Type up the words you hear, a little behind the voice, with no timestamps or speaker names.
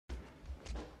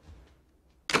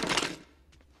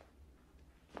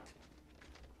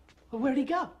Well, where'd he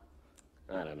go?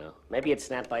 I don't know. Maybe it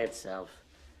snapped by itself.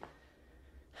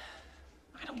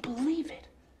 I don't believe it.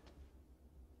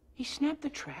 He snapped the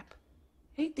trap,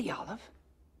 ate the olive,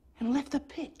 and left the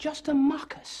pit just to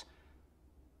mock us.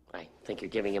 I think you're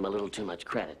giving him a little too much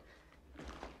credit.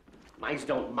 Mice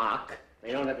don't mock.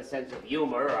 They don't have a sense of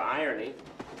humor or irony.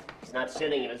 He's not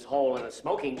sitting in his hole in a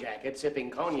smoking jacket, sipping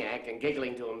cognac and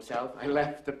giggling to himself. I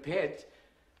left the pit.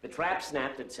 The trap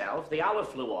snapped itself, the olive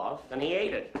flew off, and he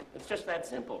ate it. It's just that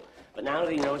simple. But now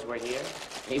that he knows we're here,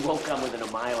 he won't come within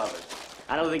a mile of us.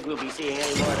 I don't think we'll be seeing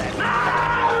any more of that.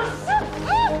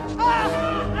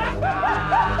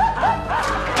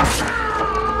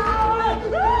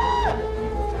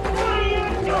 What are you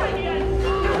doing here?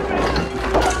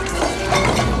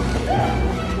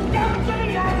 Don't do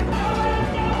that!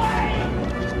 Get away!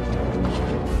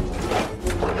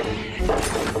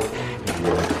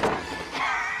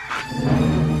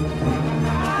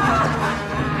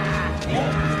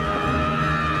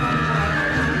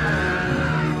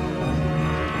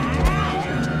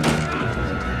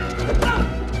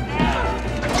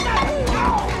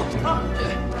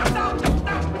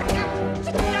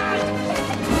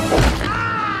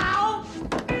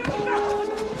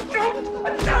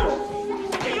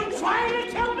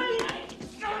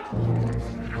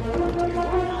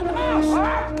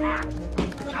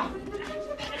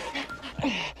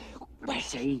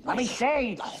 Let me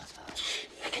see.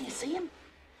 Can you see him?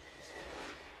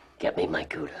 Get me my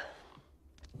Gouda.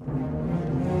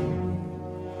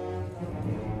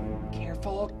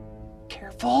 Careful.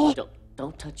 Careful.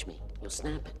 Don't touch me. You'll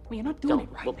snap it. Well, you're not doing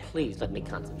it right. Well, please let me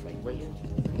concentrate, will you?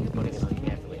 You're putting it on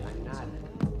carefully. I'm not.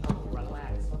 Oh,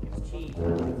 relax. It's cheese.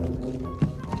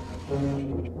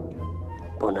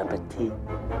 Bon appetit.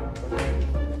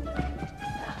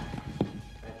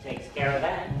 That takes care of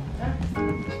that.